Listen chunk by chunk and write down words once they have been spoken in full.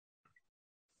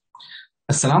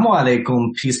Assalamu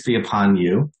alaikum, peace be upon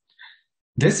you.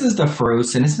 This is the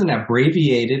first, and this is an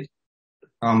abbreviated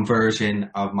version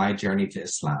of my journey to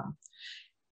Islam.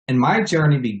 And my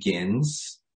journey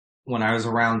begins when I was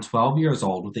around 12 years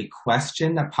old with a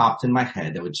question that popped in my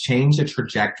head that would change the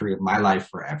trajectory of my life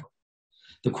forever.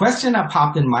 The question that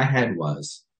popped in my head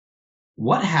was,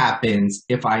 what happens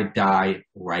if I die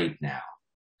right now?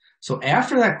 So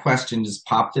after that question just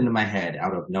popped into my head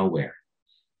out of nowhere,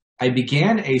 I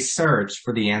began a search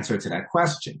for the answer to that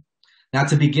question. Now,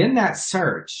 to begin that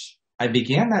search, I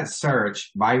began that search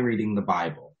by reading the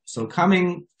Bible. So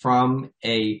coming from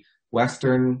a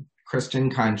Western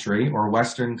Christian country or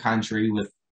Western country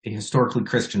with a historically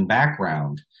Christian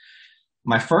background,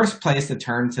 my first place to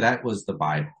turn to that was the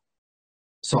Bible.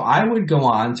 So I would go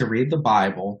on to read the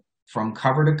Bible from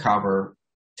cover to cover,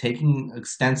 taking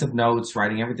extensive notes,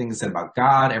 writing everything that said about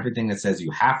God, everything that says you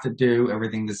have to do,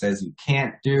 everything that says you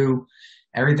can't do,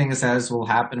 everything that says will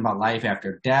happen about life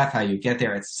after death, how you get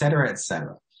there, etc.,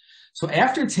 etc. So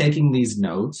after taking these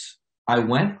notes, I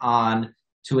went on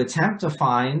to attempt to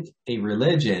find a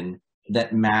religion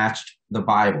that matched the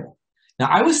Bible. Now,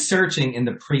 I was searching in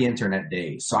the pre-internet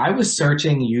days. So I was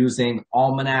searching using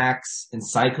almanacs,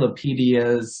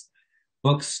 encyclopedias,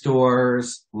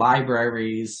 bookstores,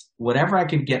 libraries, whatever I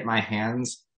could get my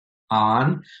hands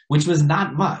on, which was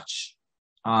not much.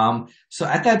 So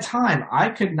at that time, I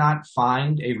could not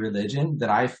find a religion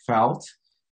that I felt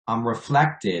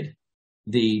reflected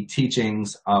the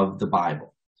teachings of the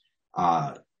Bible.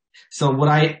 So what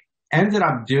I ended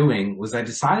up doing was I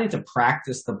decided to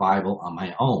practice the Bible on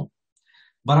my own.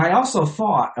 But I also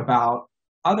thought about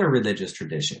other religious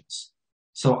traditions.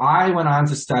 So I went on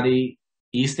to study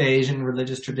East Asian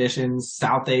religious traditions,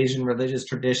 South Asian religious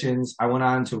traditions. I went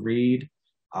on to read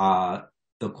the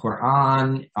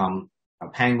Quran, a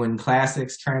Penguin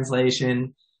Classics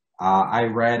translation. I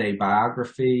read a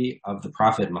biography of the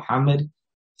Prophet Muhammad,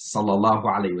 sallallahu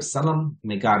alaihi wasallam.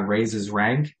 May God raise his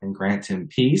rank and grant him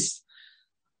peace.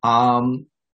 And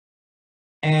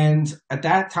at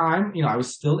that time, I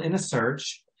was still in a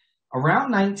search.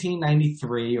 Around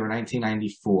 1993 or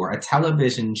 1994, a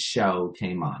television show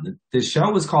came on. The show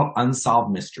was called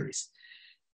Unsolved Mysteries.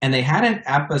 And they had an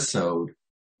episode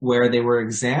where they were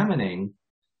examining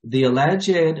the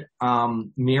alleged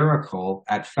miracle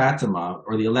at Fatima,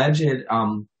 or the alleged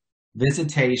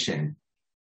visitation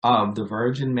of the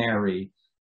Virgin Mary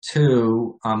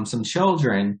to some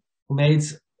children who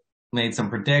made some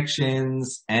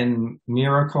predictions and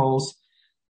miracles.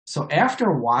 So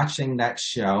after watching that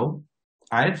show,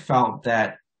 I had felt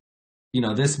that,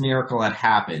 this miracle had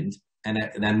happened, and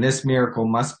then this miracle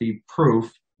must be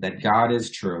proof that God is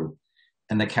true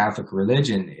and the Catholic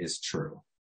religion is true.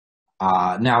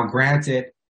 Now, granted,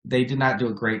 they did not do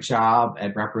a great job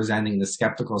at representing the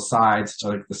skeptical sides, so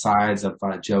like the sides of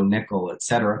Joe Nickel,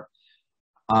 etc.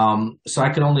 So I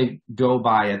could only go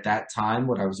by at that time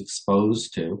what I was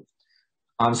exposed to.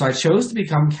 So I chose to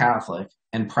become Catholic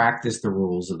and practice the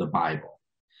rules of the Bible.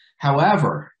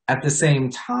 However, at the same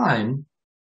time,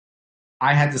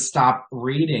 I had to stop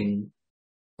reading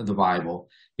the Bible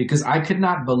because I could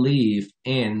not believe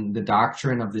in the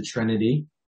doctrine of the Trinity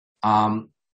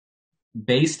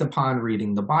based upon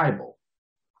reading the Bible.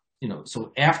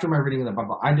 So after my reading of the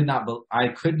Bible, I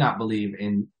could not believe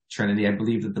in Trinity. I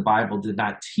believed that the Bible did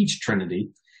not teach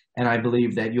Trinity. And I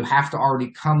believe that you have to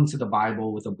already come to the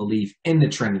Bible with a belief in the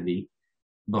Trinity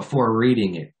before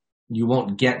reading it. You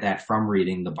won't get that from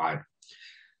reading the Bible.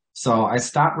 So I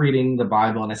stopped reading the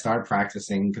Bible and I started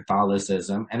practicing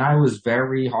Catholicism. And I was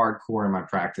very hardcore in my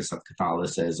practice of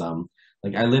Catholicism.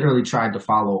 Like I literally tried to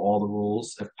follow all the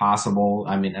rules if possible.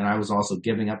 And I was also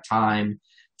giving up time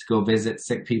to go visit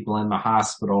sick people in the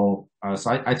hospital.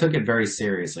 So I took it very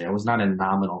seriously. I was not a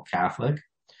nominal Catholic.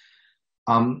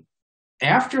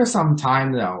 After some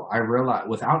time, though, I realized,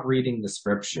 without reading the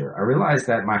scripture, I realized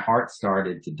that my heart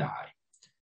started to die.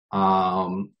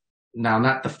 Now,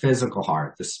 not the physical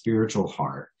heart, the spiritual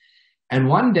heart. And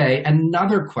one day,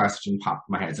 another question popped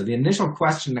in my head. So the initial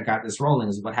question that got this rolling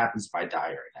is, what happens if I die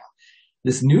right now?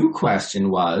 This new question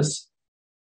was,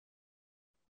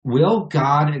 will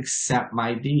God accept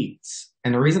my deeds?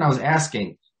 And the reason I was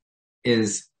asking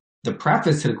is, the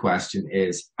preface to the question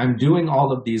is, I'm doing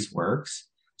all of these works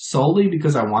solely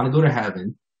because I want to go to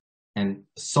heaven and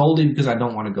solely because I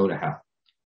don't want to go to hell.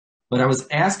 But I was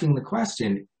asking the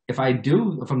question, if I'm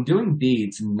doing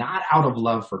deeds not out of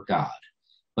love for God,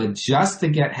 but just to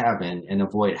get heaven and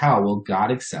avoid hell, will God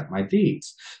accept my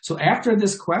deeds? So after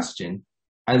this question,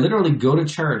 I literally go to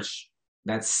church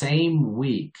that same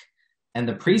week, and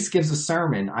the priest gives a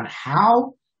sermon on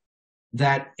how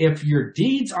that if your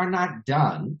deeds are not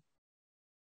done,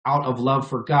 out of love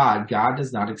for God, God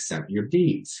does not accept your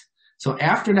deeds. So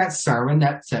after that sermon,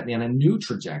 that set me on a new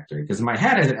trajectory. Because in my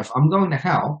head, I said, if I'm going to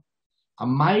hell, I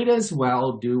might as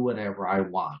well do whatever I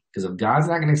want. Because if God's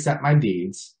not going to accept my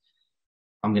deeds,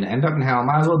 I'm going to end up in hell. I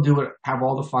might as well do it, have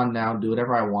all the fun now, do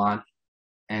whatever I want,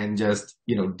 and just,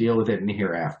 deal with it in the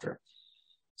hereafter.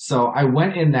 So I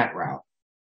went in that route.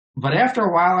 But after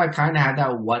a while, I kind of had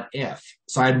that what if.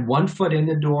 So I had 1 foot in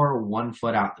the door, 1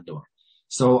 foot out the door.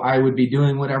 So I would be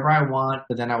doing whatever I want,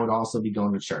 but then I would also be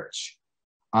going to church.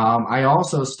 I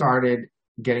also started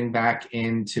getting back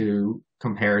into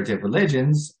comparative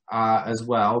religions as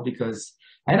well, because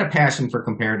I had a passion for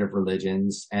comparative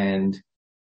religions, and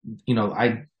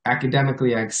I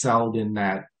academically I excelled in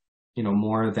that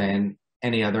more than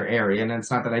any other area. And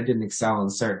it's not that I didn't excel in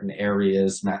certain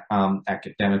areas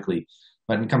academically,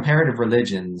 but in comparative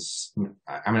religions,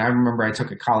 I mean, I remember I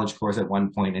took a college course at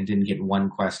one point and didn't get one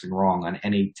question wrong on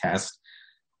any test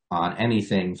on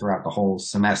anything throughout the whole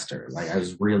semester. Like, I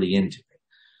was really into it.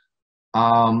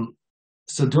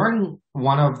 So during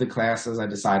one of the classes I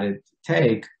decided to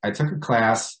take, I took a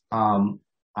class on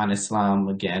Islam,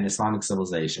 again, Islamic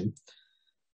civilization.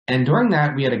 And during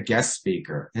that, we had a guest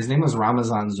speaker. His name was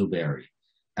Ramazan Zubairi.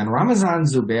 And Ramazan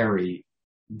Zubairi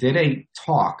did a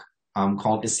talk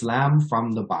called Islam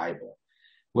from the Bible,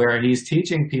 where he's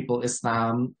teaching people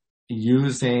Islam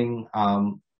using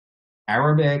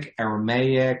Arabic,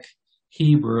 Aramaic,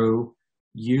 Hebrew,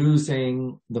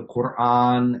 using the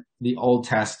Quran, the Old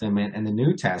Testament, and the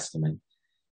New Testament.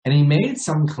 And he made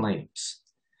some claims.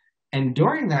 And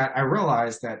during that, I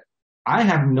realized that I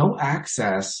have no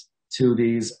access to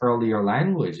these earlier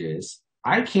languages.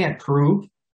 I can't prove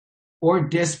or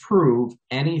disprove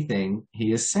anything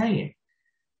he is saying.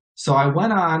 So I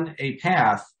went on a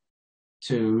path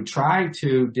to try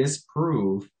to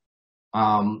disprove,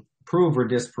 prove or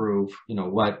disprove,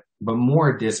 but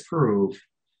more disprove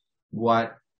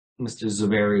what Mr.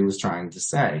 Zubairi was trying to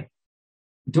say.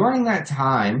 During that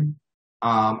time,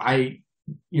 I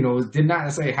did not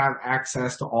necessarily have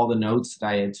access to all the notes that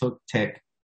I had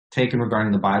taken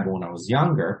regarding the Bible when I was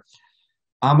younger.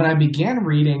 And I began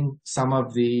reading some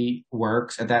of the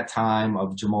works at that time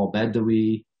of Jamal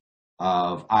Badawi,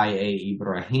 of I.A.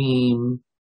 Ibrahim,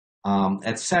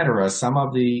 etc., some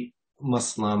of the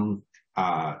Muslim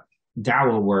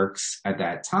Dawah works at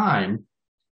that time.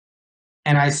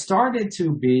 And I started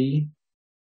to be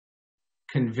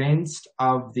convinced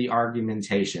of the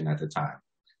argumentation at the time.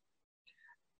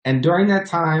 And during that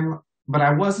time, but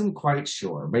I wasn't quite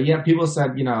sure. But yet people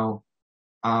said,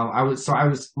 I was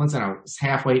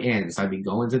halfway in. So I'd be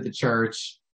going to the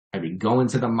church, I'd be going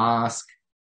to the mosque,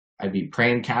 I'd be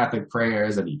praying Catholic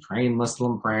prayers, I'd be praying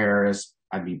Muslim prayers,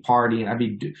 I'd be partying,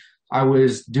 I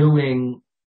was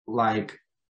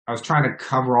trying to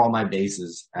cover all my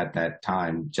bases at that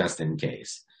time, just in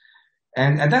case.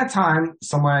 And at that time,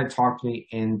 someone had talked me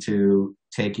into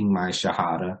taking my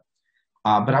Shahada,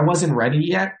 but I wasn't ready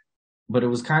yet. But it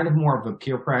was kind of more of a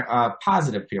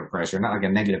positive peer pressure, not like a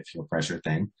negative peer pressure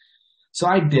thing. So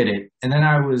I did it. And then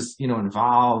I was,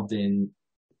 involved in,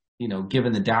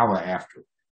 giving the dawah after,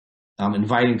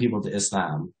 inviting people to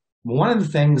Islam. One of the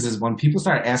things is when people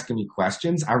started asking me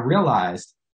questions, I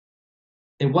realized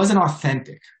it wasn't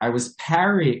authentic. I was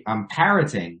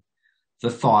parroting the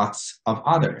thoughts of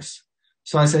others.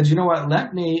 So I said, you know what,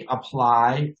 let me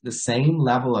apply the same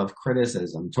level of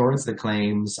criticism towards the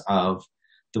claims of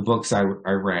the books I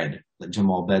read, like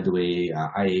Jamal Badawi,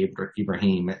 I.A.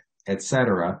 Ibrahim,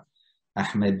 etc.,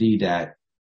 Ahmed Deedat.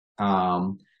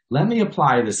 Let me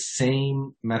apply the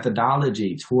same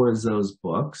methodology towards those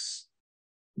books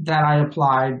that I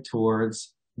applied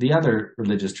towards the other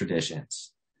religious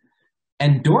traditions.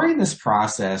 And during this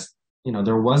process,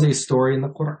 there was a story in the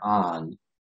Quran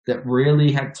that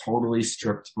really had totally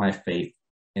stripped my faith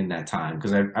in that time,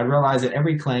 because I realized that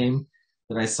every claim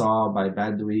that I saw by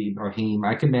Badawi Ibrahim,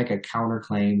 I could make a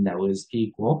counterclaim that was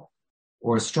equal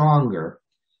or stronger.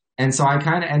 And so I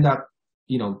kind of end up,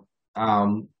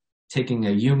 taking a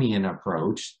Humean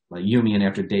approach, like Humean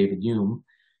after David Hume,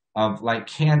 of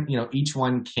each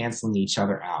one canceling each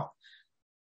other out.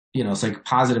 It's like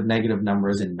positive, negative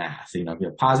numbers in math. If you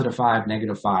have positive 5,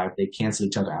 negative 5, they cancel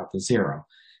each other out to 0.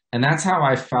 And that's how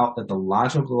I felt that the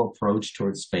logical approach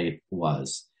towards faith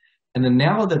was. And the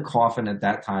nail of the coffin at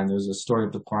that time, there was a story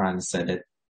of the Quran that said it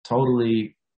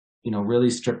totally, really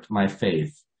stripped my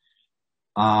faith.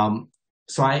 So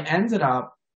I ended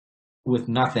up with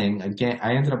nothing again.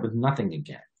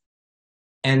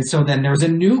 And so then there was a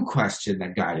new question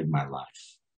that guided my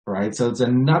life, right? So it's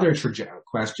another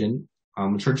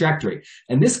trajectory.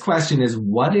 And this question is,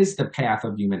 what is the path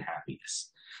of human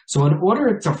happiness? So in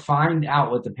order to find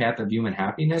out what the path of human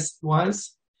happiness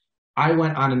was, I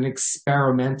went on an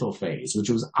experimental phase, which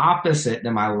was opposite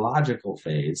than my logical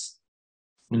phase,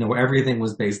 where everything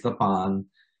was based upon,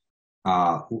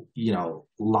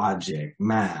 logic,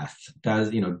 math.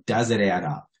 Does it add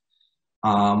up?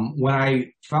 When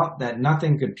I felt that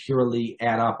nothing could purely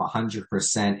add up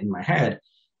 100% in my head,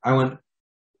 I went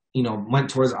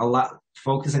towards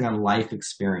focusing on life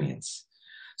experience.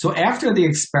 So after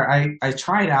the I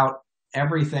tried out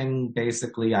everything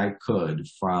basically I could,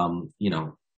 from,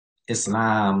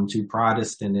 Islam to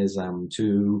Protestantism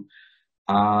to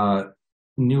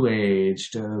New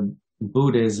Age to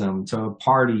Buddhism to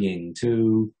partying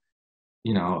to,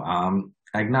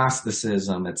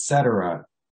 agnosticism, etc.,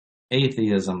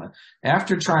 atheism.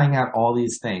 After trying out all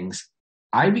these things,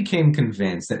 I became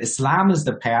convinced that Islam is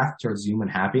the path towards human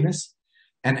happiness.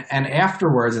 And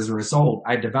afterwards, as a result,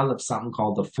 I developed something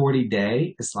called the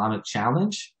 40-day Islamic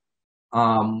challenge,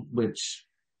 which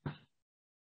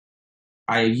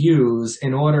I use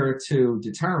in order to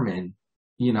determine,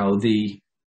 the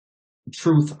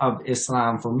truth of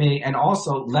Islam for me, and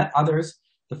also let others.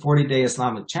 The 40-day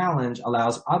Islamic challenge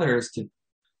allows others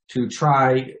to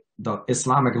try the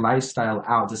Islamic lifestyle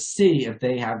out to see if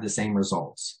they have the same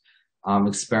results,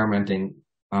 experimenting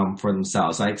for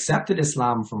themselves. I accepted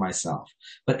Islam for myself.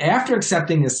 But after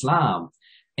accepting Islam,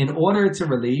 in order to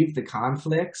relieve the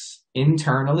conflicts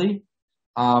internally,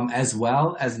 as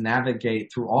well as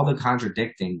navigate through all the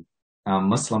contradicting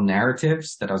Muslim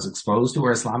narratives that I was exposed to,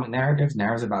 or Islamic narratives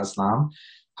about Islam,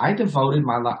 I devoted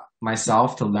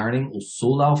myself to learning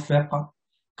usul al-fiqh,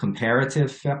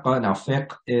 comparative fiqh. Now,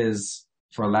 fiqh is,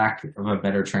 for lack of a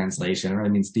better translation, it really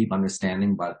means deep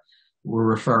understanding, but we're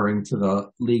referring to the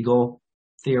legal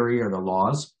theory or the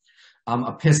laws.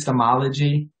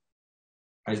 Epistemology,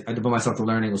 I devote myself to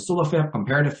learning usul al-fiqh,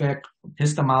 comparative fiqh,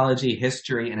 epistemology,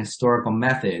 history, and historical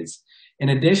methods. In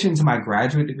addition to my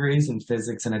graduate degrees in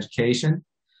physics and education,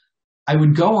 I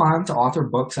would go on to author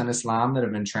books on Islam that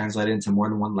have been translated into more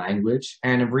than one language.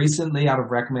 And recently, out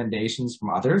of recommendations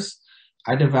from others,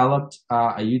 I developed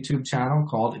a YouTube channel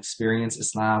called Experience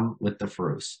Islam with the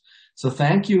Firus. So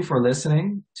thank you for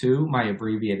listening to my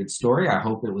abbreviated story. I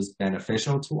hope it was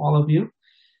beneficial to all of you.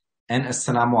 And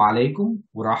assalamu alaikum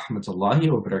wa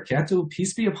rahmatullahi wa barakatuh.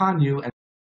 Peace be upon you.